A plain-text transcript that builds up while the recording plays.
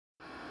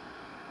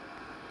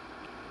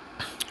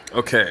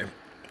Okay,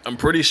 I'm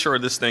pretty sure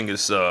this thing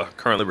is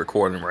currently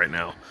recording right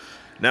now.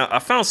 Now, I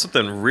found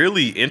something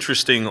really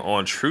interesting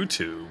on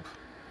TrueTube,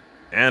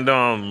 and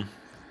as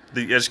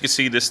you can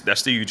see, that's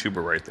the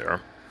YouTuber right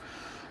there.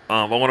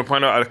 I want to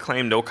point out I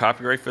claim no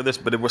copyright for this,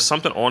 but it was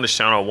something on this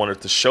channel I wanted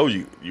to show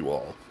you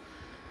all.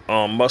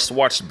 Must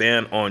watch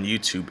band on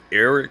YouTube.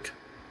 Eric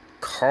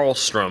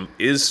Karlstrom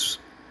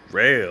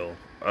Israel.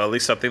 At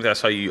least I think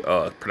that's how you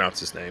pronounce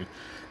his name.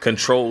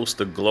 Controls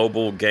the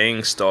global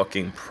gang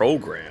stalking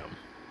program.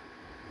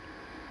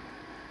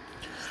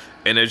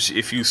 And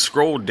if you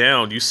scroll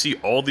down, you see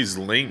all these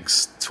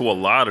links to a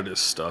lot of this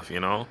stuff, you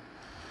know.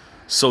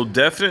 So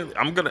definitely,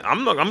 I'm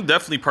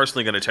definitely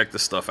personally gonna check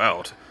this stuff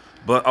out.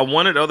 But I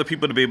wanted other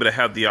people to be able to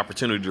have the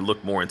opportunity to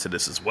look more into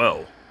this as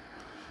well.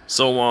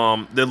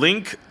 So the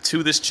link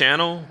to this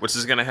channel, which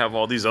is gonna have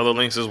all these other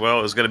links as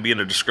well, is gonna be in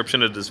the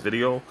description of this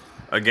video.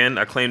 Again,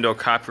 I claim no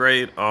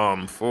copyright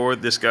for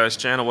this guy's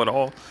channel at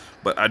all,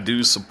 but I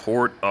do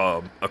support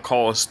a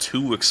cause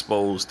to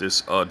expose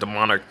this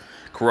demonic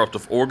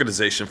corruptive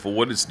organization for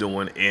what it's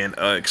doing and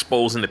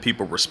exposing the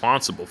people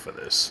responsible for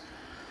this.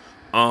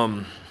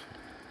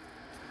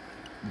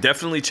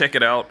 Definitely check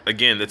it out.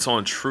 Again, it's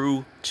on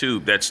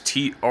TrueTube. That's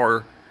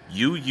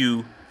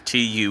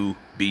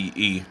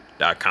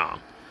TrueTube.com.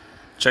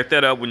 Check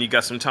that out when you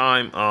got some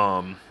time.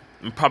 I'm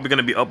probably going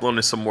to be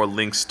uploading some more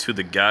links to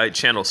the guide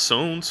channel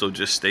soon, so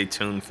just stay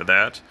tuned for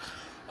that.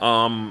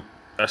 I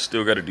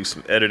still got to do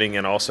some editing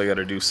and also got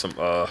to do some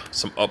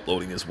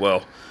uploading as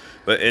well.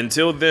 But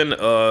until then,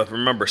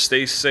 remember,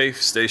 stay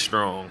safe, stay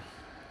strong.